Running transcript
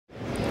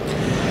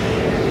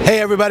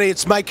everybody,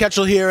 it's Mike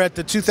Ketchel here at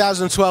the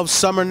 2012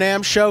 Summer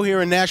NAMM Show here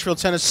in Nashville,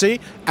 Tennessee,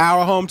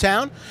 our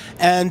hometown.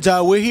 And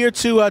we're here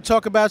to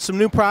talk about some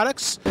new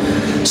products.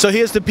 So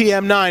here's the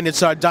PM9.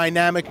 It's our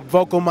dynamic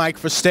vocal mic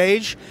for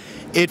stage.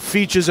 It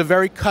features a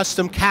very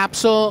custom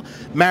capsule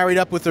married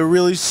up with a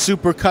really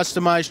super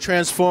customized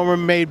transformer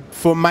made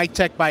for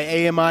MikTek by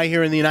AMI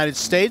here in the United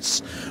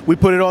States. We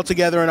put it all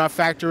together in our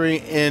factory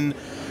in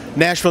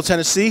Nashville,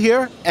 Tennessee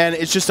here, and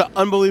it's just an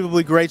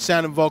unbelievably great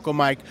sounding vocal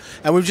mic.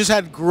 And we've just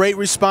had great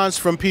response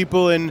from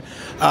people in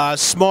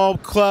small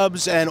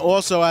clubs and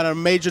also on our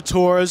major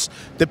tours.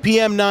 The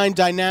PM9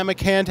 dynamic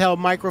handheld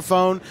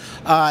microphone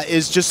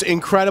is just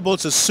incredible.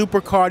 It's a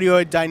super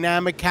cardioid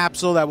dynamic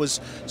capsule that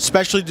was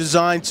specially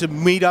designed to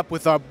meet up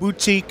with our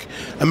boutique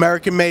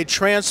American-made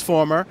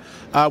transformer.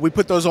 We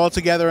put those all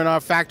together in our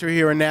factory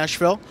here in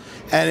Nashville,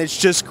 and it's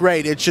just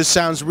great. It just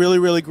sounds really,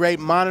 really great.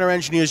 Monitor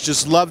engineers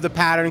just love the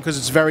pattern because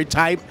it's very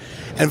tight,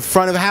 and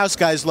front of the house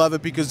guys love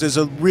it because there's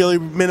a really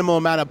minimal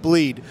amount of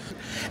bleed.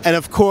 And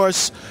of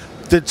course,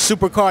 the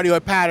super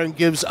cardioid pattern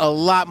gives a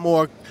lot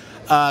more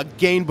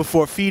gain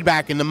before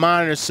feedback in the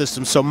monitor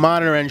system, so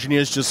monitor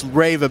engineers just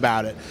rave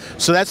about it.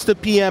 So that's the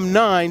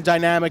PM9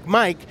 dynamic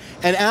mic,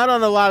 and out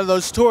on a lot of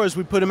those tours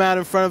we put them out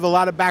in front of a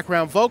lot of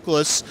background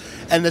vocalists,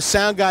 and the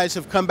sound guys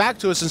have come back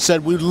to us and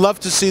said we'd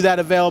love to see that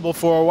available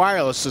for a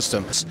wireless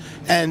system.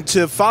 And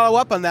to follow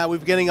up on that, we're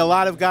getting a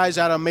lot of guys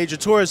out on major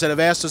tours that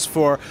have asked us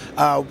for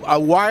a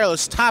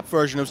wireless top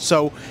version of.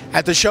 So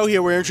at the show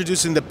here we're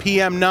introducing the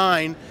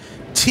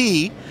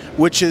PM9T,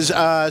 which is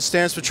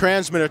stands for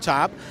transmitter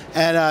top,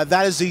 and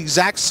that is the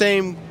exact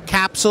same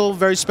capsule,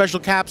 very special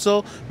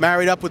capsule,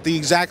 married up with the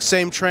exact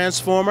same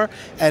transformer,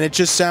 and it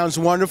just sounds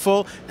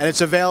wonderful, and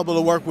it's available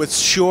to work with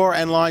Shure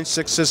and Line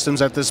 6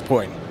 systems at this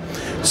point.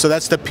 So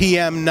that's the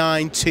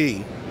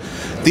PM9T.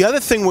 The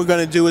other thing we're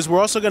going to do is we're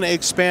also going to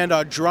expand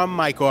our drum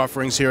mic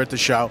offerings here at the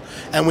show,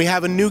 and we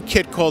have a new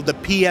kit called the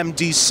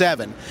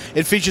PMD7.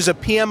 It features a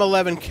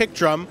PM11 kick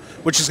drum,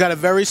 which has got a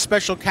very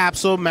special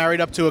capsule married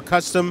up to a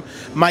custom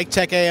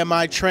MikTek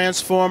AMI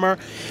transformer.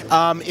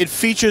 It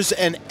features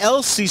an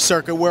LC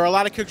circuit, where a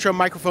lot of kick drum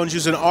microphones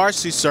use an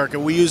RC circuit.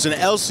 We use an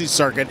LC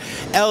circuit.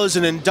 L is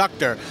an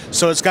inductor,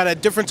 so it's got a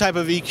different type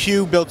of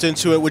EQ built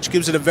into it, which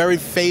gives it a very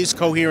phase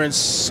coherent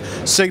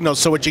signal.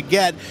 So what you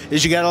get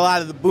is you get a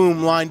lot of the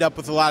boom lined up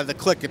with a lot of the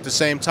click at the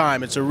same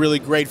time. It's a really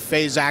great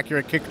phase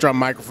accurate kick drum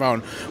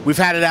microphone. We've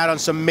had it out on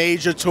some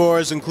major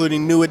tours,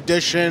 including New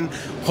Edition,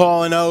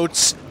 Hall &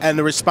 Oates, and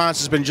the response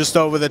has been just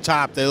over the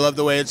top. They love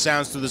the way it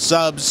sounds through the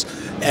subs,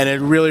 and it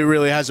really,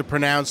 really has a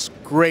pronounced,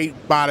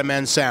 great bottom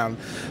end sound.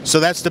 So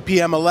that's the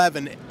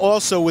PM11.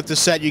 Also with the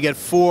set you get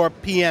 4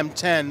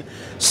 PM10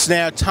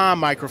 snare tom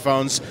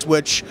microphones,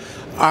 which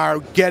are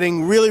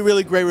getting really,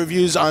 really great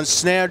reviews on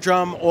snare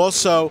drum.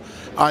 Also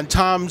on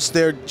toms,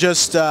 they're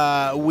just,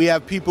 we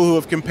have people who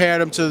have compared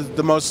them to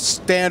the most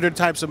standard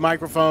types of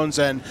microphones,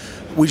 and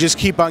we just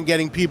keep on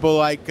getting people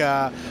like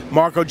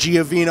Marco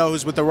Giovino,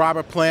 who's with the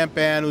Robert Plant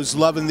Band, who's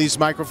loving these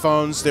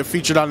microphones. They're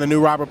featured on the new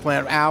Robert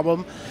Plant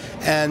album.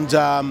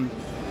 And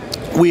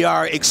we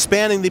are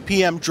expanding the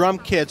PM drum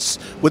kits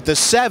with the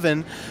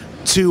 7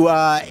 to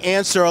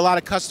answer a lot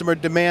of customer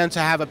demand to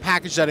have a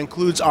package that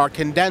includes our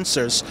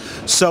condensers.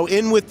 So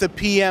in with the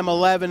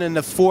PM11 and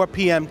the 4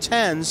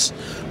 PM10s,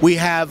 we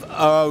have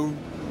a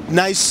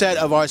nice set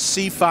of our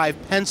C5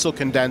 pencil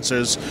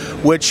condensers,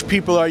 which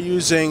people are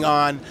using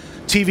on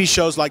TV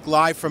shows like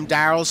Live from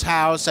Daryl's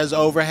House as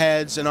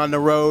overheads, and on the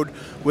road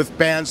with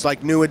bands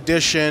like New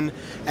Edition,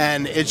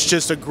 and it's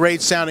just a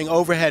great sounding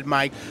overhead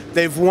mic.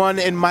 They've won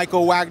in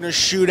Michael Wagner's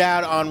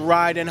Shootout on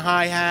ride and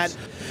hi-hat.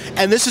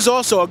 And this is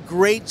also a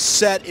great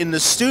set in the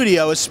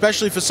studio,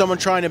 especially for someone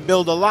trying to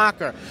build a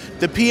locker.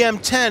 The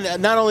PM10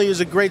 not only is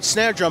a great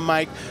snare drum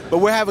mic, but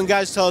we're having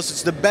guys tell us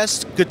it's the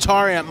best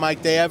guitar amp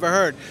mic they ever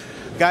heard.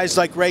 Guys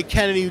like Ray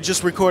Kennedy, who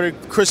just recorded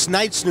Chris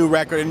Knight's new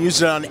record and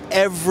used it on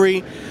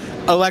every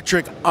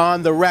electric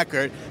on the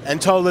record,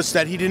 and told us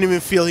that he didn't even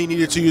feel he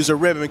needed to use a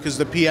ribbon because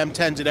the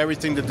PM10 did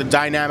everything that the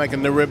dynamic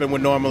and the ribbon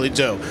would normally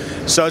do.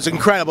 So it's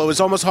incredible. It was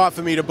almost hard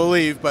for me to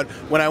believe, but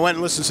when I went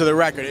and listened to the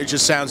record, it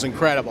just sounds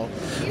incredible.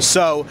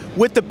 So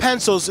with the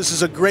pencils, this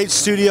is a great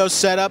studio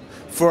setup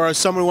for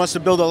someone who wants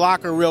to build a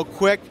locker real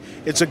quick.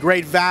 It's a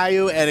great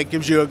value, and it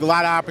gives you a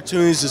lot of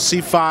opportunities. The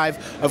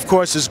C5, of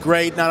course, is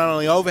great, not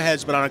only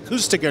overheads, but on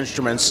acoustic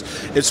instruments.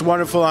 It's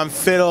wonderful on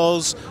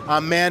fiddles,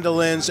 on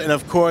mandolins, and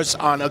of course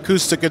on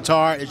acoustic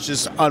guitar. It's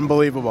just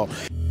unbelievable.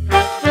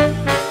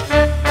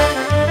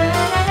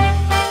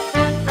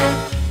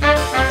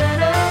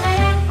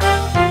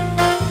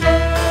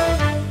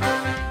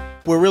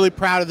 We're really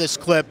proud of this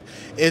clip.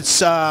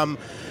 It's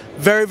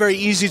very, very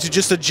easy to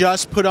just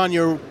adjust, put on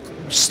your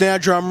snare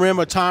drum rim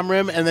or tom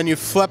rim, and then you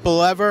flip a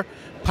lever,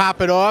 pop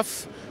it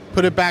off,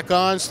 put it back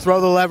on, throw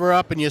the lever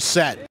up, and you're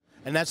set.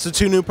 And that's the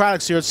 2 new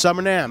products here at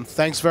Summer NAMM.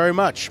 Thanks very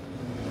much.